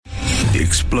The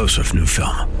explosive new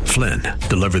film, Flynn,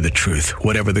 deliver the truth,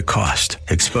 whatever the cost,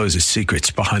 exposes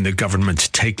secrets behind the government's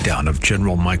takedown of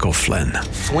General Michael Flynn.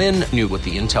 Flynn knew what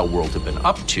the intel world had been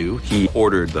up to. He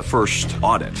ordered the first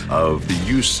audit of the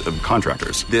use of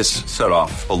contractors. This set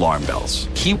off alarm bells.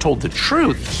 He told the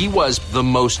truth. He was the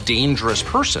most dangerous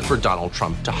person for Donald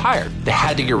Trump to hire. They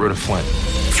had to get rid of Flynn.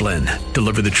 Flynn,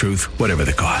 deliver the truth, whatever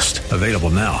the cost. Available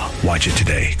now. Watch it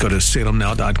today. Go to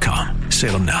salemnow.com.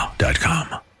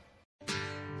 salemnow.com.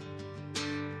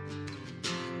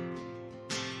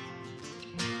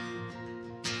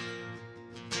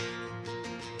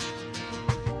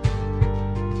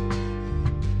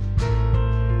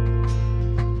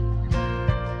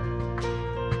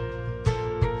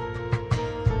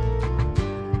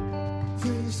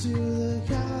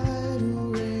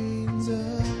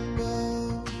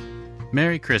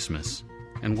 Merry Christmas,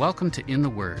 and welcome to In the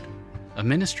Word, a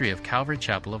ministry of Calvary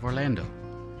Chapel of Orlando.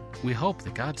 We hope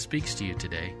that God speaks to you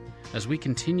today as we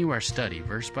continue our study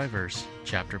verse by verse,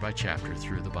 chapter by chapter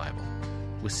through the Bible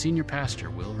with Senior Pastor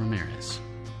Will Ramirez.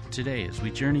 Today, as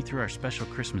we journey through our special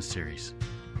Christmas series,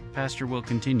 Pastor Will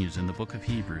continues in the book of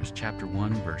Hebrews, chapter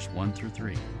 1, verse 1 through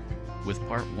 3, with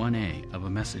part 1a of a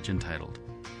message entitled,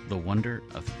 The Wonder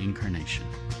of Incarnation.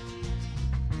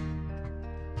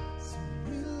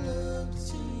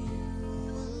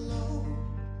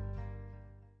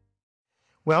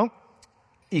 Well,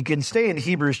 you can stay in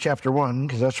Hebrews chapter 1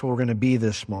 because that's where we're going to be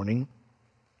this morning.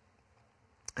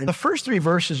 And the first three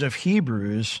verses of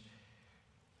Hebrews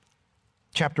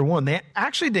chapter 1, they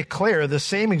actually declare the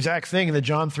same exact thing that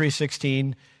John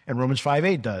 3:16 and Romans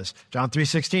 5:8 does. John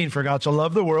 3:16, for God so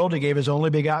loved the world, he gave his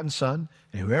only begotten Son,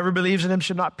 and whoever believes in him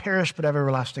should not perish but have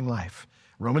everlasting life.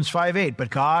 Romans 5:8, but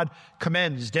God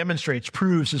commends, demonstrates,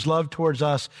 proves his love towards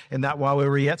us, and that while we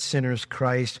were yet sinners,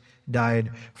 Christ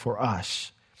died for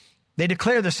us. They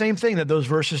declare the same thing that those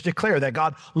verses declare, that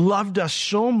God loved us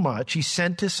so much, he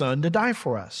sent his Son to die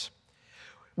for us.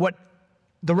 What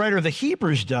the writer of the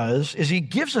Hebrews does is he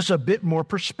gives us a bit more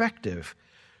perspective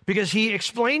because he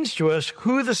explains to us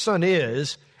who the Son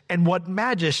is and what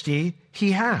majesty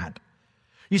he had.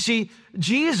 You see,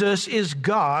 Jesus is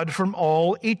God from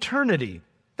all eternity.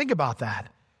 Think about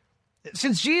that.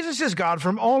 Since Jesus is God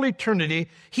from all eternity,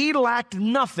 he lacked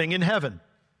nothing in heaven.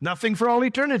 Nothing for all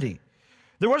eternity.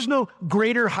 There was no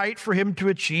greater height for him to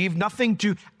achieve, nothing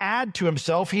to add to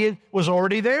himself. He was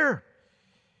already there.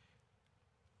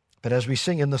 But as we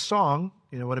sing in the song,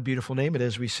 you know what a beautiful name it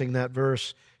is, we sing that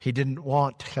verse, he didn't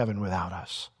want heaven without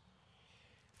us.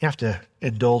 You have to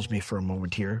indulge me for a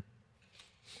moment here.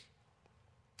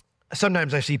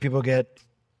 Sometimes I see people get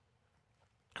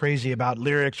crazy about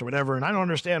lyrics or whatever, and I don't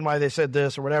understand why they said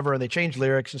this or whatever, and they change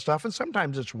lyrics and stuff, and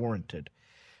sometimes it's warranted.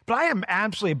 But I am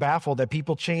absolutely baffled that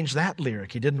people change that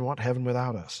lyric, he didn't want heaven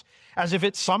without us, as if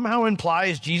it somehow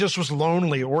implies Jesus was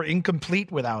lonely or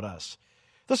incomplete without us.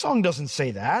 The song doesn't say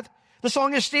that. The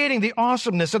song is stating the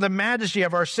awesomeness and the majesty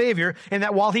of our Savior, and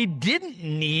that while he didn't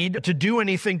need to do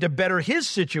anything to better his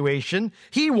situation,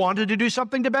 he wanted to do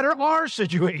something to better our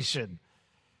situation.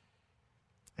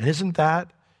 And isn't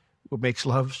that what makes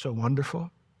love so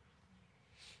wonderful?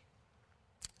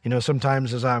 You know,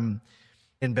 sometimes as I'm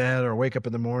in bed or wake up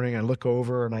in the morning, I look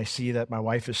over and I see that my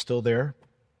wife is still there.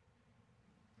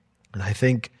 And I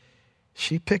think,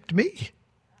 she picked me.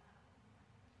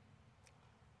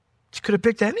 She could have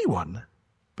picked anyone,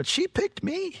 but she picked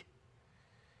me.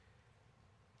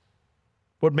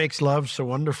 What makes love so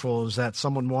wonderful is that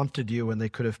someone wanted you when they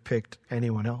could have picked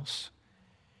anyone else.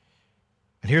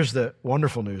 And here's the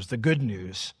wonderful news, the good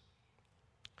news,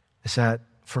 is that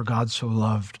for God so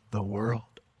loved the world.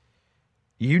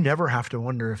 You never have to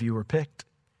wonder if you were picked.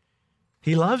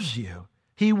 He loves you.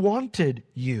 He wanted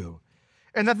you.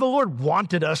 And that the Lord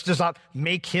wanted us does not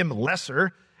make him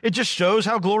lesser. It just shows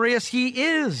how glorious he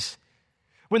is.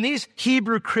 When these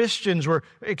Hebrew Christians were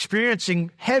experiencing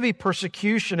heavy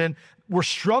persecution and were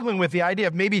struggling with the idea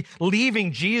of maybe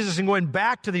leaving Jesus and going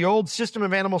back to the old system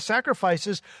of animal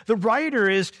sacrifices, the writer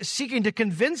is seeking to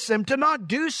convince them to not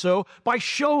do so by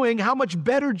showing how much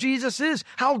better Jesus is,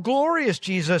 how glorious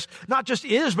Jesus not just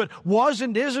is, but was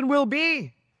and is and will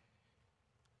be.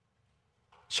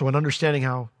 So in understanding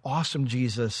how awesome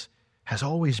Jesus has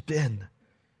always been,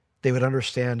 they would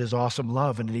understand his awesome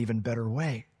love in an even better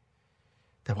way.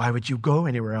 Then why would you go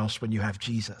anywhere else when you have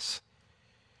Jesus?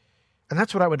 And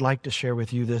that's what I would like to share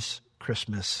with you this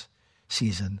Christmas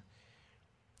season.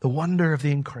 The wonder of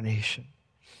the Incarnation.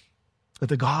 That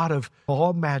the God of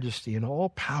all majesty and all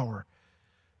power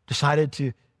decided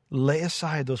to lay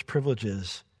aside those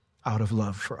privileges out of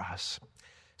love for us.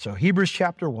 So Hebrews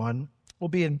chapter 1, we'll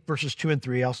be in verses 2 and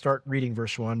 3. I'll start reading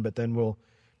verse 1, but then we'll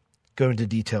go into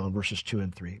detail in verses 2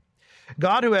 and 3.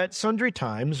 God, who at sundry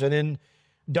times and in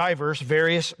diverse,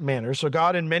 various manners, so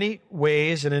God in many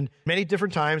ways and in many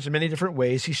different times and many different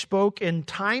ways, he spoke in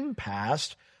time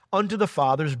past unto the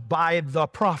fathers by the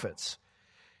prophets,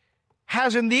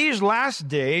 has in these last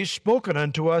days spoken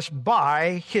unto us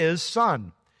by his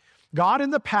Son. God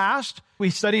in the past, we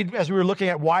studied as we were looking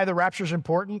at why the rapture is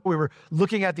important. We were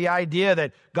looking at the idea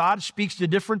that God speaks to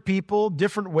different people,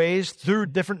 different ways, through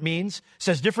different means,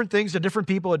 says different things to different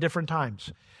people at different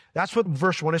times. That's what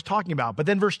verse 1 is talking about. But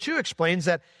then verse 2 explains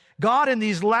that God in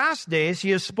these last days,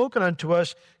 he has spoken unto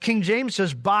us, King James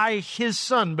says, by his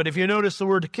Son. But if you notice, the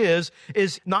word his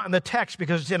is not in the text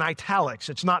because it's in italics.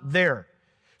 It's not there.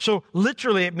 So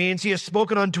literally it means he has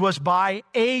spoken unto us by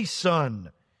a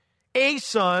Son. A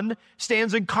Son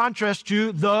stands in contrast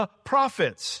to the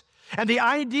prophets. And the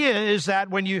idea is that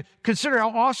when you consider how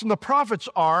awesome the prophets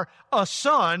are, a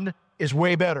son is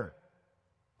way better.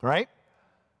 Right?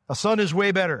 A son is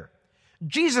way better.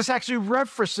 Jesus actually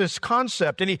referenced this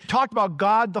concept, and he talked about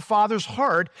God the Father's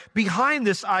heart behind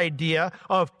this idea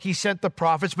of he sent the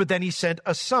prophets, but then he sent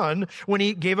a son when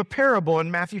he gave a parable in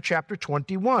Matthew chapter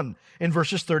 21 in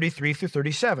verses 33 through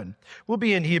 37. We'll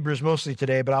be in Hebrews mostly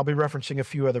today, but I'll be referencing a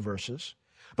few other verses.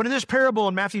 But in this parable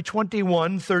in Matthew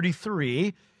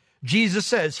 21:33, Jesus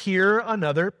says, "Hear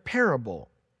another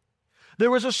parable. There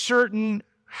was a certain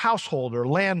householder,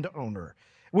 landowner,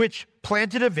 which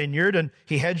planted a vineyard, and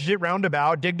he hedged it round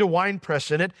about, digged a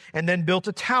winepress in it, and then built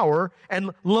a tower and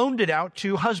loaned it out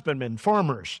to husbandmen,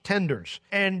 farmers, tenders.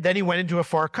 And then he went into a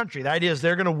far country." The idea is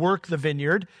they're going to work the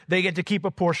vineyard. They get to keep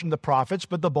a portion of the profits,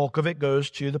 but the bulk of it goes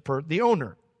to the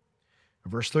owner.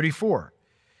 Verse 34.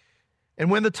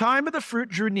 "And when the time of the fruit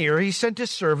drew near, he sent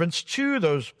his servants to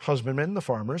those husbandmen, the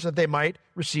farmers, that they might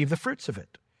receive the fruits of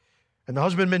it. And the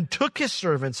husbandman took his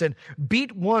servants and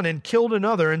beat one and killed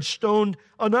another and stoned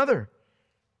another.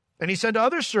 And he sent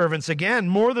other servants again,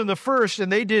 more than the first,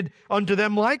 and they did unto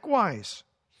them likewise.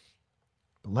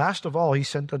 But last of all, he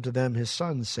sent unto them his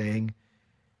son, saying,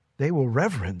 They will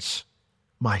reverence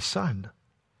my son."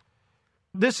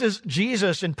 This is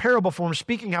Jesus in parable form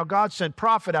speaking how God sent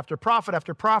prophet after prophet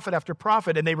after prophet after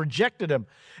prophet, and they rejected him.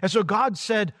 And so God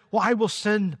said, well, I will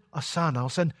send a son. I'll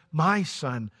send my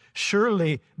son.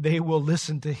 Surely they will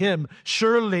listen to him.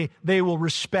 Surely they will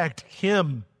respect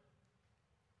him.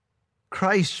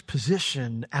 Christ's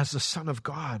position as the Son of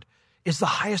God is the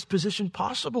highest position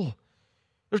possible.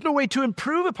 There's no way to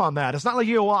improve upon that. It's not like,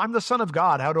 well, I'm the Son of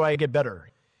God. How do I get better?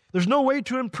 There's no way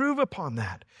to improve upon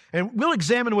that. And we'll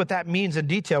examine what that means in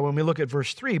detail when we look at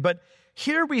verse 3. But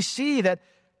here we see that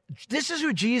this is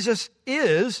who Jesus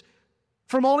is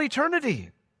from all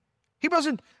eternity. He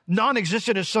wasn't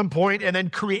non-existent at some point and then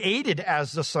created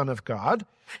as the Son of God.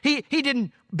 He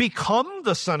didn't become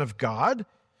the Son of God.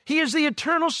 He is the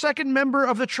eternal second member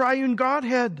of the triune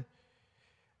Godhead.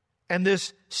 And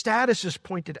this status is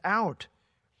pointed out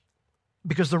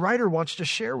because the writer wants to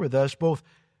share with us both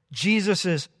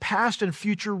Jesus' past and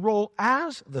future role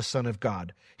as the Son of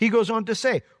God. He goes on to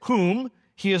say, whom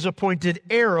he has appointed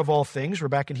heir of all things. We're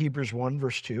back in Hebrews 1,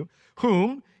 verse 2.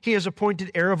 Whom he has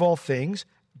appointed heir of all things,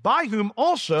 by whom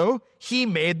also he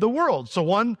made the world. So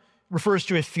one refers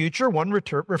to his future, one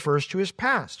refers to his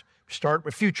past. Start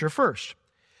with future first.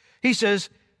 He says,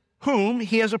 whom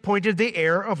he has appointed the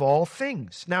heir of all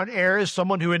things. Now, an heir is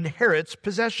someone who inherits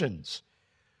possessions.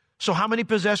 So how many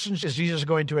possessions is Jesus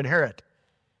going to inherit?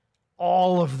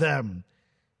 All of them.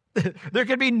 There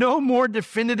can be no more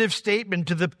definitive statement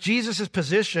to Jesus'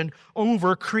 position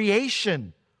over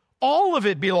creation. All of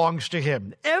it belongs to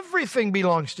him. Everything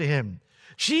belongs to him.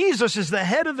 Jesus is the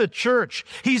head of the church.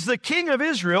 He's the King of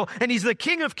Israel, and he's the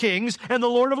King of kings and the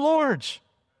Lord of lords.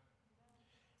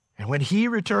 And when he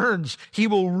returns, he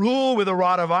will rule with a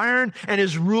rod of iron, and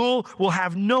his rule will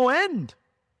have no end.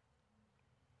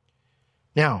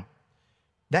 Now,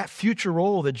 that future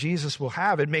role that Jesus will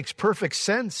have, it makes perfect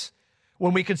sense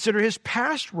when we consider his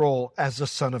past role as the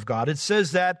Son of God. It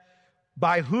says that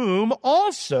by whom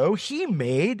also he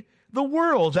made the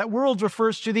world. That world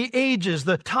refers to the ages,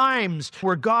 the times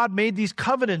where God made these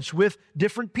covenants with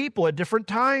different people at different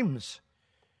times.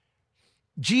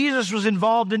 Jesus was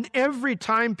involved in every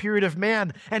time period of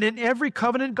man and in every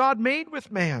covenant God made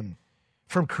with man,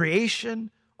 from creation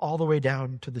all the way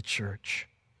down to the church.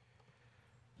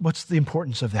 What's the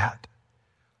importance of that?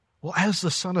 Well, as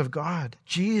the Son of God,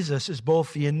 Jesus is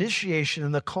both the initiation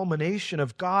and the culmination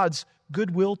of God's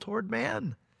goodwill toward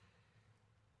man.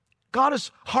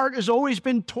 God's heart has always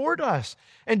been toward us,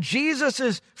 and Jesus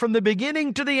is from the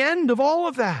beginning to the end of all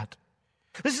of that.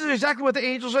 This is exactly what the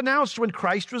angels announced when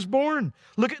Christ was born.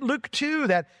 Look at Luke 2,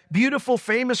 that beautiful,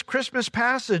 famous Christmas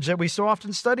passage that we so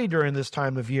often study during this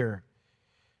time of year.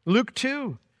 Luke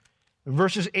 2,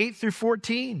 verses 8 through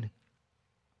 14.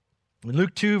 In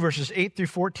Luke 2, verses 8 through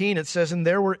 14, it says, "And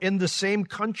there were in the same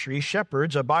country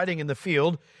shepherds abiding in the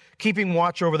field, keeping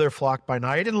watch over their flock by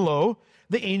night. And lo,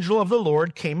 the angel of the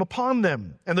Lord came upon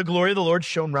them, and the glory of the Lord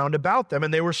shone round about them,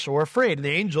 and they were sore afraid. And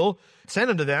the angel said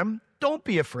unto them, Don't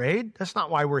be afraid. That's not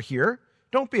why we're here.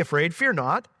 Don't be afraid. Fear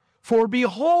not. For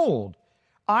behold,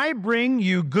 I bring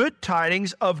you good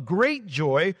tidings of great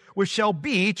joy, which shall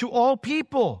be to all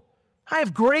people. I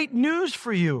have great news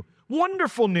for you,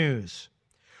 wonderful news.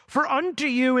 For unto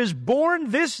you is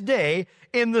born this day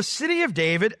in the city of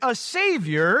David a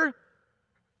Savior,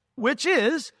 which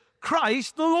is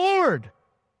Christ the Lord."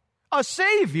 A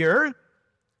Savior,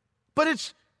 but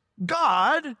it's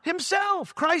God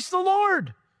himself, Christ the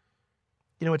Lord.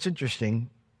 You know, it's interesting.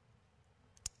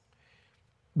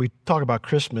 We talk about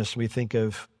Christmas, we think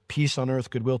of peace on earth,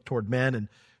 goodwill toward men, and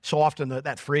so often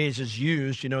that phrase is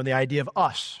used, in the idea of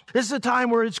us. This is a time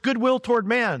where it's goodwill toward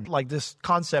man, like this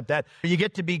concept that you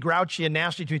get to be grouchy and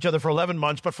nasty to each other for 11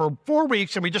 months, but for 4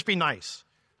 weeks, and we just be nice.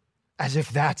 As if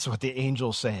that's what the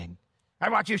angel's saying. I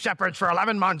watch you shepherds for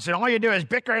 11 months, and all you do is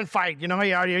bicker and fight. You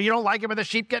don't like it when the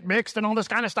sheep get mixed and all this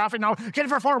kind of stuff. And now, get it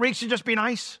for 4 weeks, you just be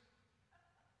nice.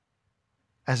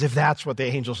 As if that's what the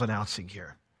angel's announcing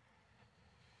here.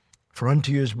 For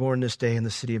unto you is born this day in the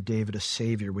city of David a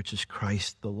Savior, which is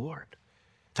Christ the Lord.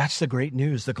 That's the great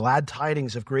news, the glad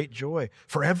tidings of great joy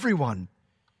for everyone. And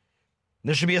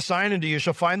there shall be a sign unto you. You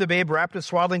shall find the babe wrapped in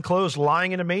swaddling clothes,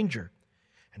 lying in a manger.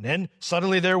 And then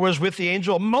suddenly there was with the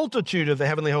angel a multitude of the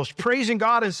heavenly host, praising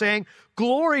God and saying,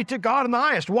 Glory to God in the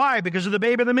highest. Why? Because of the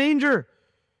babe in the manger.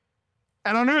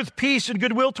 And on earth, peace and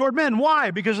goodwill toward men.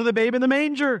 Why? Because of the babe in the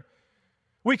manger.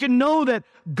 We can know that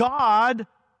God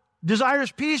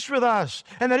desires peace with us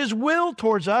and that his will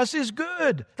towards us is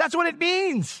good. That's what it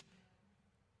means.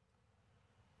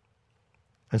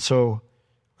 And so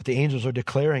what the angels are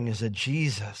declaring is that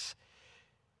Jesus,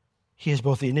 he is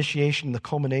both the initiation and the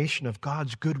culmination of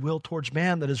God's goodwill towards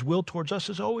man, that his will towards us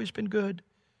has always been good.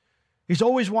 He's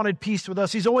always wanted peace with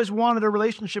us. He's always wanted a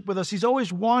relationship with us. He's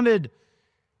always wanted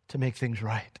to make things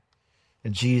right.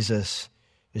 And Jesus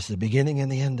is the beginning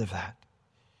and the end of that.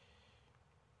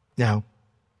 Now,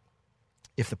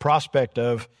 if the prospect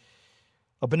of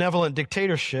a benevolent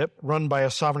dictatorship run by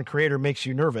a sovereign creator makes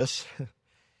you nervous,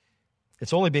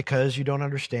 it's only because you don't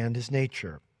understand his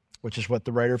nature, which is what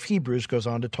the writer of Hebrews goes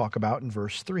on to talk about in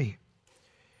verse 3.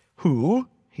 Who,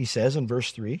 he says in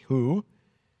verse 3, who,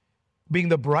 being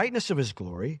the brightness of his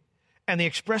glory and the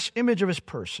express image of his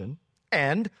person,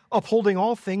 and upholding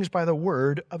all things by the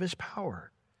word of his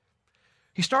power.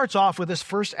 He starts off with this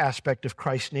first aspect of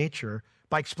Christ's nature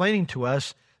by explaining to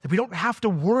us that we don't have to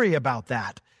worry about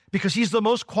that because he's the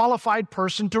most qualified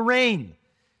person to reign.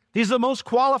 He's the most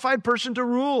qualified person to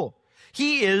rule.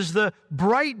 He is the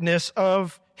brightness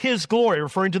of his glory,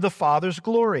 referring to the Father's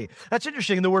glory. That's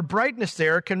interesting. The word brightness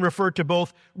there can refer to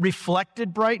both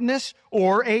reflected brightness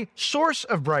or a source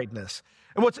of brightness.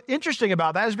 And what's interesting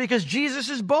about that is because Jesus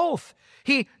is both.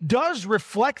 He does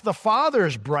reflect the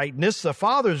Father's brightness, the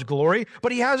Father's glory,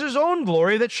 but he has his own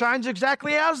glory that shines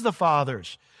exactly as the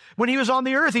Father's. When he was on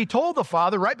the earth, he told the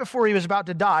Father right before he was about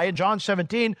to die in John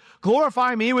 17,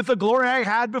 glorify me with the glory I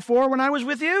had before when I was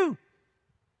with you.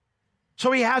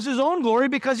 So he has his own glory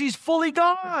because he's fully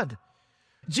God.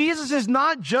 Jesus is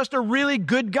not just a really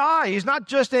good guy. He's not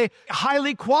just a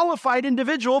highly qualified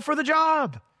individual for the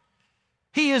job.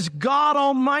 He is God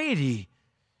Almighty.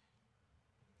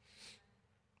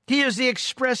 He is the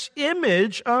express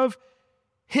image of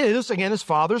his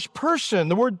Father's person.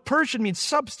 The word person means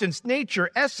substance, nature,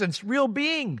 essence, real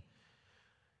being.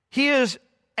 He is,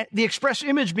 the express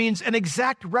image means an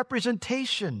exact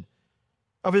representation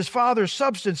of his Father's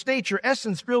substance, nature,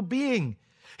 essence, real being.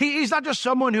 He's not just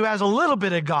someone who has a little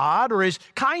bit of God or is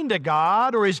kind of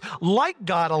God or is like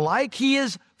God alike. He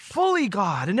is fully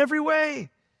God in every way.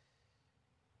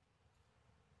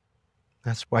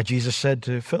 That's why Jesus said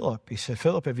to Philip, he said,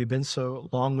 Philip, have you been so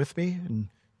long with me? In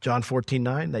John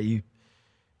 14:9, that you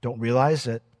don't realize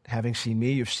that having seen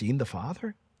me, you've seen the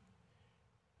Father?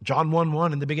 John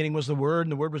 1:1, in the beginning was the Word,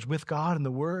 and the Word was with God, and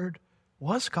the Word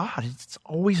was God. It's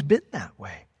always been that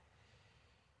way.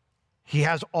 He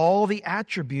has all the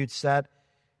attributes that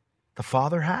the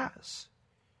Father has.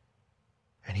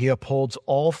 And he upholds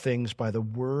all things by the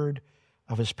word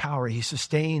of his power. He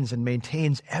sustains and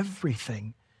maintains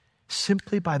everything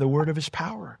simply by the word of his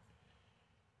power.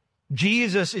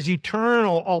 Jesus is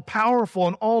eternal, all-powerful,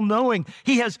 and all-knowing.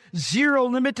 He has zero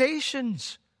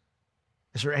limitations.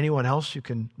 Is there anyone else who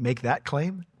can make that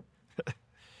claim?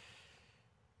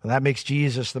 Well, that makes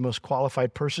Jesus the most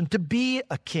qualified person to be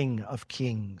a King of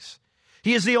Kings.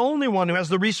 He is the only one who has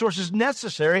the resources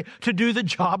necessary to do the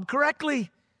job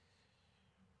correctly.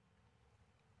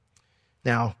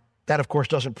 Now, that of course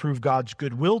doesn't prove God's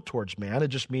goodwill towards man. It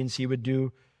just means he would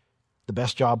do the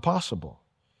best job possible.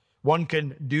 One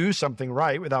can do something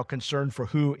right without concern for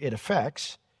who it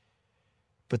affects,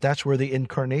 but that's where the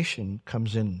incarnation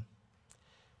comes in.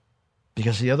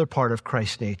 Because the other part of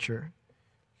Christ's nature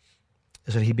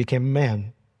is that he became a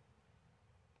man.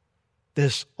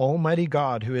 This almighty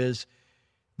God who is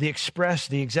the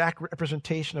exact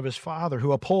representation of his Father,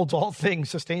 who upholds all things,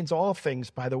 sustains all things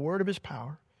by the word of his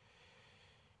power.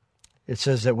 It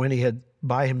says that when he had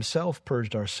by himself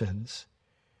purged our sins,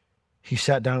 he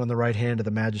sat down on the right hand of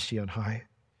the Majesty on high.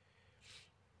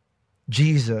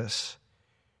 Jesus,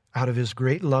 out of his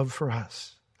great love for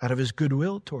us, out of his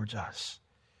goodwill towards us,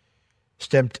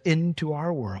 stepped into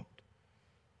our world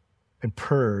and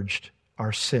purged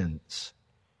our sins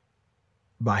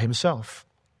by himself.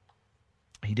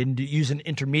 He didn't use an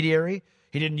intermediary.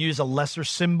 He didn't use a lesser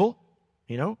symbol.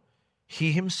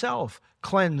 He himself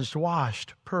cleansed,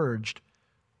 washed, purged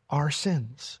our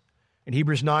sins. In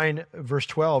Hebrews 9, verse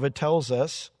 12, it tells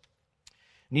us,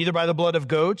 neither by the blood of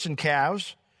goats and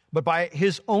calves, but by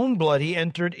his own blood he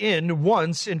entered in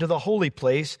once into the holy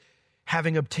place,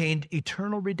 having obtained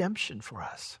eternal redemption for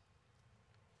us.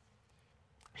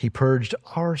 He purged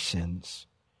our sins.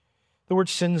 The word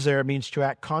sins there means to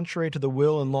act contrary to the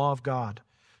will and law of God,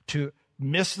 to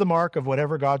miss the mark of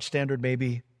whatever God's standard may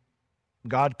be.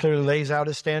 God clearly lays out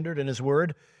his standard in his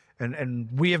word, and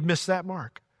we have missed that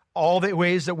mark. All the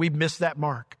ways that we've missed that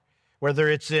mark, whether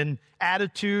it's in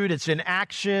attitude, it's in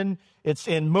action, it's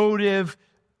in motive,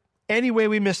 any way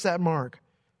we miss that mark,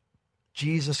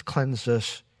 Jesus cleansed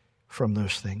us from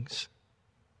those things.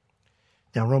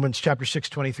 Now, Romans chapter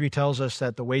 6:23 tells us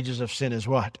that the wages of sin is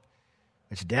what?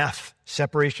 It's death,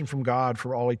 separation from God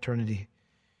for all eternity.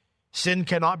 Sin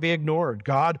cannot be ignored.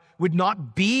 God would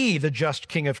not be the just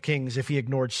King of Kings if he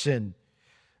ignored sin.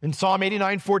 In Psalm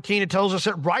 89:14, it tells us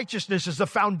that righteousness is the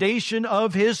foundation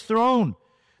of his throne.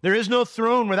 There is no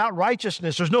throne without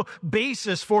righteousness. There's no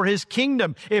basis for his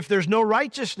kingdom if there's no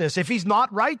righteousness, if he's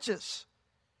not righteous.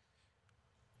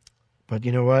 But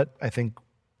you know what? I think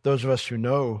those of us who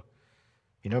know,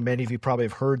 many of you probably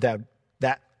have heard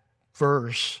that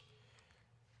verse,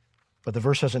 but the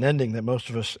verse has an ending that most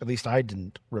of us, at least I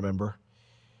didn't remember.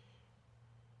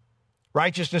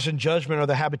 Righteousness and judgment are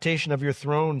the habitation of your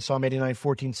throne, Psalm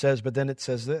 89:14 says, but then it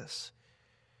says this,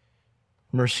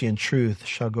 mercy and truth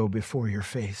shall go before your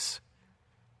face.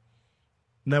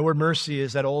 And that word mercy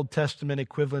is that Old Testament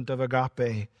equivalent of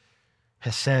agape,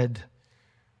 hesed,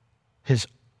 his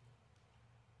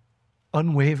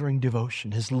unwavering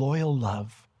devotion, his loyal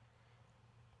love,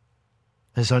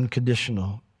 his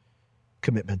unconditional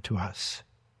commitment to us.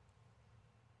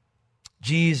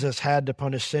 Jesus had to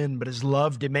punish sin, but his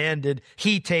love demanded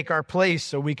he take our place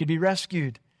so we could be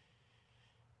rescued.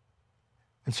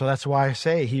 And so that's why I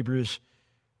say Hebrews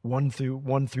 1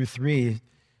 through 3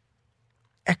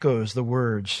 echoes the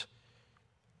words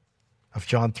of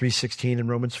John 3:16 and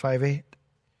Romans 5:8.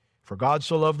 For God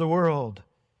so loved the world,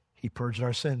 he purged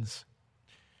our sins.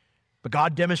 But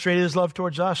God demonstrated his love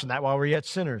towards us, and that while we're yet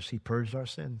sinners, he purged our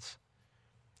sins.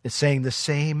 It's saying the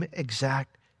same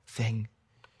exact thing.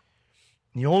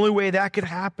 And the only way that could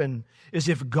happen is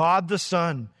if God the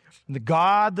Son,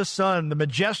 the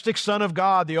majestic Son of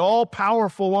God, the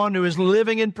all-powerful one who is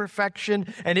living in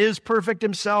perfection and is perfect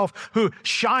himself, who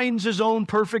shines his own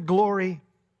perfect glory.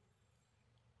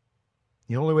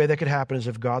 The only way that could happen is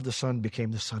if God the Son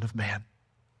became the Son of Man.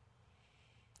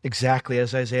 Exactly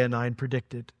as Isaiah 9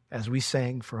 predicted, as we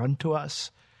sang, for unto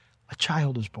us a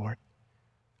child is born.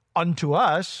 Unto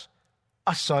us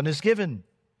a son is given.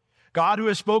 God, who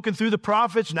has spoken through the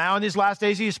prophets, now in these last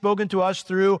days he has spoken to us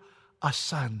through a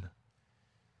son.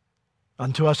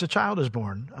 Unto us a child is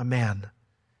born, a man.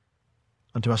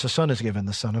 Unto us a son is given,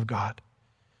 the Son of God.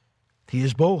 He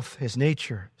is both, his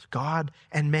nature, God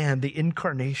and man, the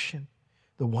incarnation,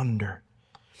 the wonder.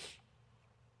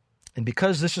 And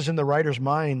because this is in the writer's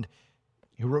mind,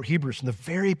 who wrote Hebrews from the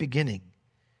very beginning,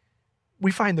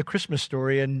 we find the Christmas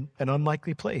story in an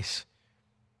unlikely place.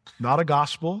 Not a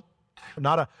gospel,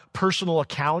 not a personal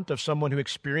account of someone who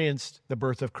experienced the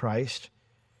birth of Christ,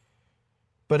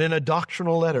 but in a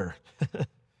doctrinal letter.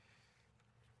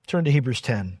 Turn to Hebrews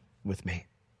 10 with me.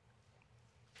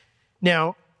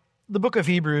 Now, the book of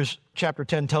Hebrews, chapter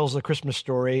 10, tells the Christmas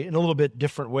story in a little bit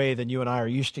different way than you and I are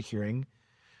used to hearing.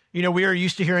 You know, we are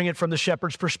used to hearing it from the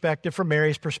shepherd's perspective, from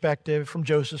Mary's perspective, from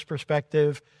Joseph's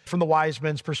perspective, from the wise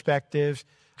men's perspective,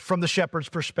 from the shepherd's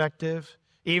perspective,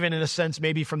 even in a sense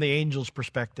maybe from the angel's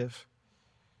perspective.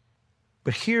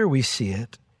 But here we see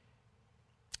it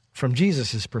from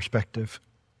Jesus' perspective.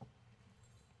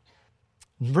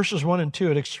 In verses 1 and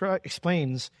 2, it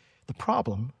explains the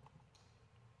problem.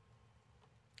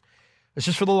 It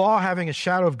says, for the law having a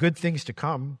shadow of good things to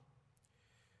come,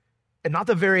 and not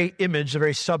the very image, the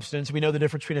very substance. We know the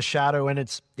difference between a shadow and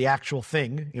it's the actual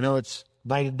thing. You know, it's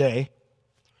night and day.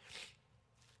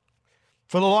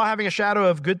 For the law having a shadow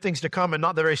of good things to come and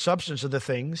not the very substance of the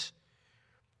things,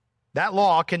 that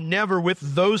law can never, with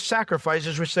those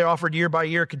sacrifices which they offered year by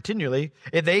year continually,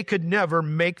 they could never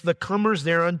make the comers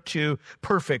thereunto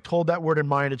perfect. Hold that word in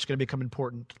mind. It's going to become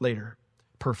important later.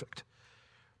 Perfect.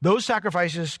 Those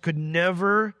sacrifices could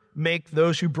never make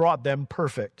those who brought them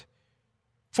perfect.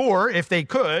 For if they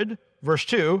could, verse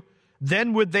 2,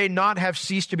 then would they not have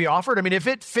ceased to be offered? I mean, if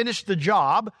it finished the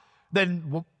job,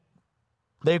 then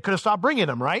they could have stopped bringing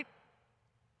them, right?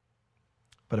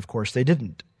 But of course they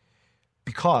didn't.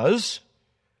 Because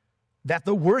that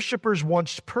the worshipers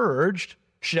once purged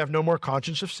should have no more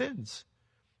conscience of sins.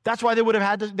 That's why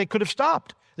they could have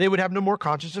stopped. They would have no more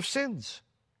conscience of sins.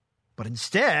 But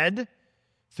instead,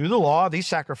 through the law, these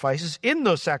sacrifices, in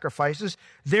those sacrifices,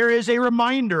 there is a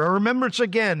reminder, a remembrance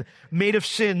again, made of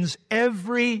sins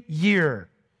every year.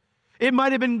 It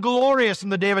might have been glorious in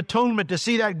the Day of Atonement to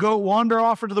see that goat wander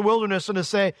off into the wilderness and to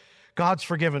say, God's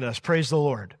forgiven us, praise the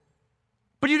Lord.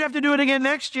 But you'd have to do it again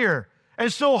next year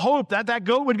and still hope that that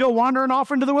goat would go wandering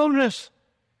off into the wilderness.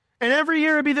 And every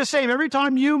year it'd be the same. Every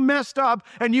time you messed up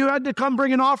and you had to come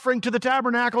bring an offering to the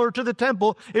tabernacle or to the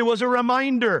temple, it was a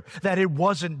reminder that it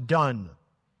wasn't done.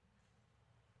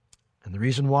 And the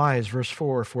reason why is verse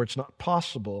 4, for it's not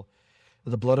possible that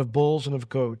the blood of bulls and of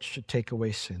goats should take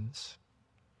away sins.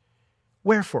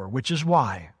 Wherefore, which is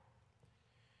why,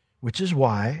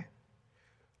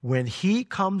 when he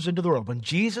comes into the world, when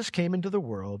Jesus came into the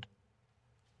world,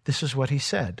 this is what he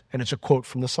said, and it's a quote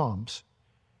from the Psalms.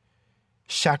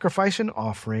 Sacrifice and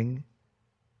offering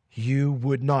you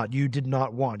did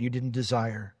not want, you didn't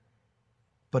desire,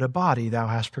 but a body thou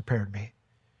hast prepared me.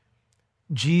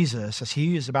 Jesus, as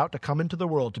he is about to come into the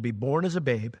world to be born as a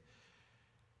babe,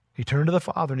 he turned to the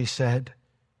Father and he said,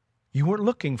 you weren't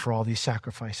looking for all these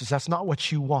sacrifices. That's not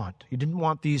what you want. You didn't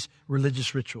want these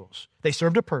religious rituals. They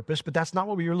served a purpose, but that's not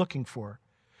what you're looking for.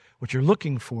 What you're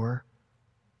looking for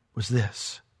was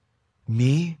this,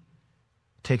 me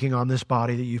taking on this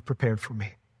body that you've prepared for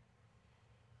me.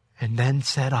 And then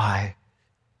said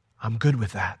I'm good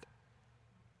with that.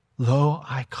 Lo,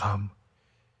 I come.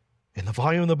 In the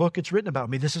volume of the book, it's written about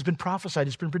me. This has been prophesied.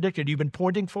 It's been predicted. You've been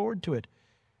pointing forward to it.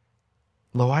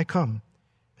 Lo, I come.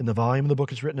 In the volume of the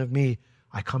book, it's written of me.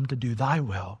 I come to do thy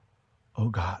will, O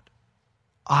God.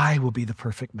 I will be the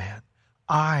perfect man.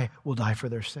 I will die for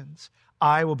their sins.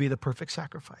 I will be the perfect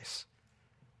sacrifice.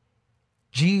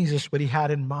 Jesus, what he had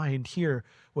in mind here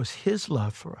was his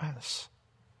love for us.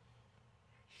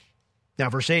 Now,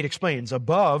 verse 8 explains,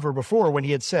 above or before when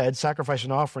he had said, sacrifice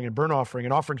and offering and burnt offering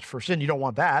and offerings for sin, you don't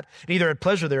want that. Neither had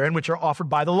pleasure therein, which are offered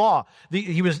by the law.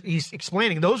 He's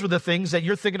explaining those were the things that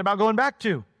you're thinking about going back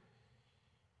to.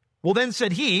 Well, then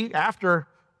said he, after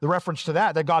the reference to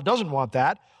that God doesn't want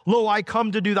that, lo, I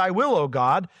come to do thy will, O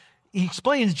God. He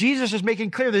explains, Jesus is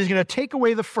making clear that he's going to take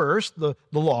away the first, the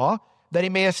law, that he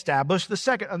may establish the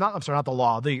second, not the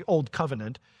law, the old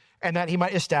covenant, and that he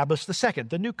might establish the second,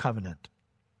 the new covenant.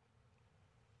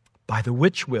 By the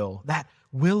which will, that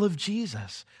will of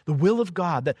Jesus, the will of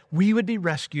God, that we would be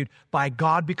rescued by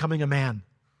God becoming a man.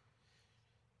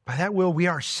 By that will, we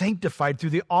are sanctified through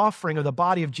the offering of the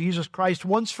body of Jesus Christ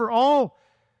once for all.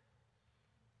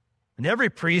 And every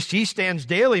priest, he stands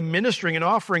daily ministering and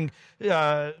offering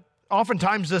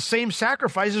oftentimes the same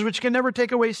sacrifices which can never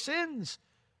take away sins.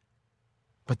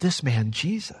 But this man,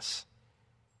 Jesus,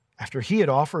 after he had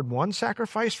offered one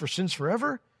sacrifice for sins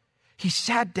forever, he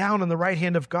sat down on the right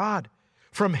hand of God.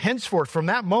 From henceforth, from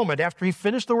that moment, after he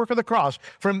finished the work of the cross,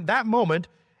 from that moment,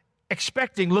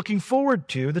 expecting, looking forward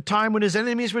to the time when his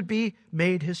enemies would be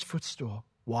made his footstool.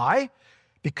 Why?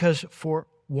 Because by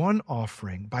one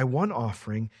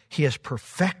offering, he has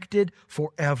perfected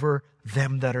forever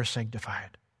them that are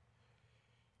sanctified.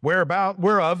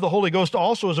 Whereof the Holy Ghost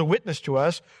also is a witness to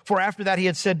us. For after that he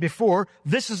had said before,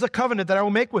 this is the covenant that I will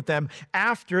make with them.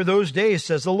 After those days,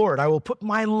 says the Lord, I will put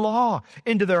my law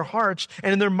into their hearts,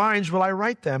 and in their minds will I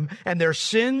write them, and their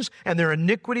sins and their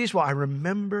iniquities will I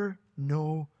remember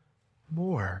no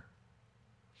more.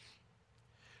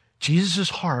 Jesus'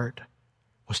 heart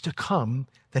was to come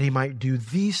that he might do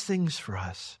these things for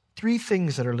us. three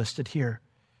things that are listed here.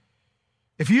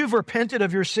 If you've repented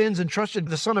of your sins and trusted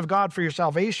the Son of God for your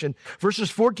salvation, verses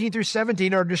 14 through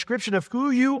 17 are a description of who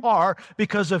you are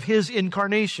because of his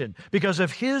incarnation, because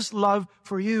of his love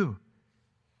for you.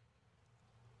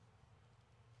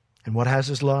 And what has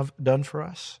his love done for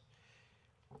us?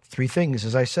 Three things,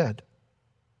 as I said.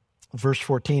 Verse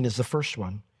 14 is the first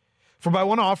one. For by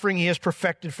one offering he has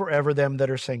perfected forever them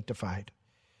that are sanctified.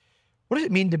 What does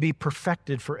it mean to be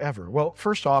perfected forever? Well,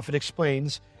 first off, it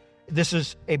explains this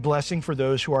is a blessing for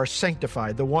those who are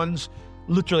sanctified. The ones,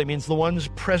 literally means the ones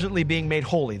presently being made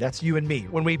holy. That's you and me.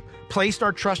 When we placed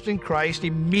our trust in Christ,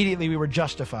 immediately we were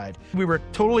justified. We were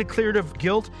totally cleared of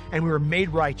guilt and we were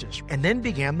made righteous. And then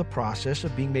began the process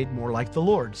of being made more like the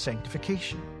Lord,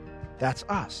 sanctification. That's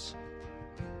us.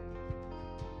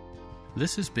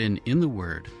 This has been In the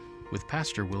Word with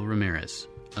Pastor Will Ramirez,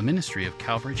 a ministry of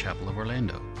Calvary Chapel of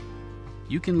Orlando.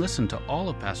 You can listen to all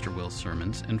of Pastor Will's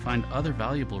sermons and find other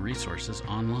valuable resources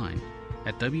online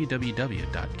at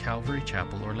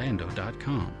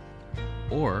www.calvarychapelorlando.com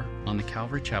or on the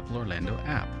Calvary Chapel Orlando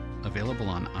app, available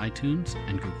on iTunes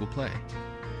and Google Play.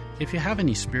 If you have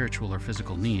any spiritual or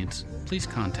physical needs, please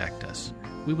contact us.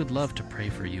 We would love to pray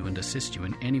for you and assist you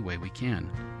in any way we can.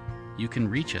 You can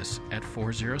reach us at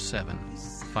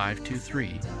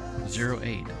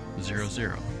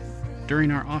 407-523-0800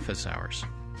 during our office hours,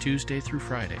 Tuesday through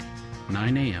Friday,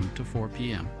 9 a.m. to 4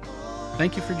 p.m.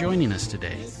 Thank you for joining us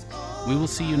today. We will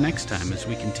see you next time as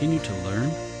we continue to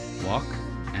learn, walk,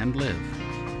 and live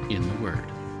in the Word.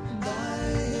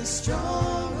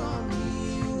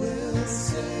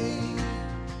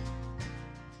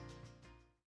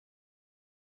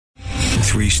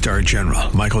 Three-star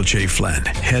General Michael J. Flynn,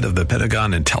 head of the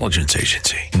Pentagon Intelligence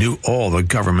Agency, knew all the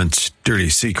government's dirty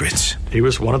secrets. He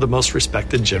was one of the most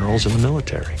respected generals in the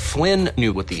military. Flynn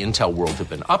knew what the intel world had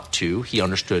been up to. He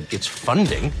understood its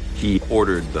funding. He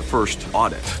ordered the first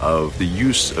audit of the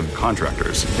use of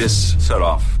contractors. This set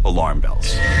off alarm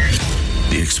bells.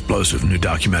 The explosive new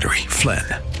documentary, Flynn,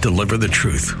 Deliver the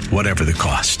Truth, Whatever the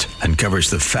Cost, uncovers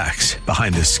the facts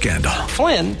behind this scandal.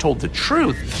 Flynn told the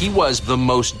truth. He was the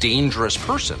most dangerous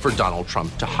person for Donald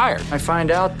Trump to hire. I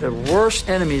find out the worst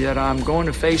enemy that I'm going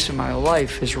to face in my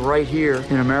life is right here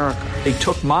in America. They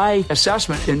took my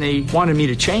assessment and they wanted me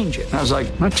to change it. And I was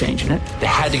like, I'm not changing it. They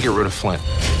had to get rid of Flynn.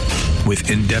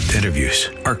 With in-depth interviews,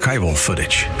 archival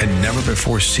footage, and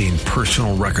never-before-seen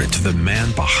personal records of the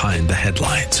man behind the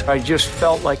headlines. I just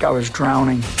felt like I was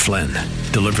drowning. Flynn,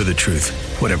 Deliver the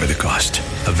Truth, Whatever the Cost.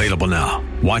 Available now.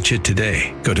 Watch it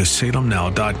today. Go to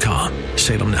salemnow.com.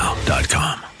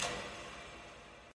 salemnow.com.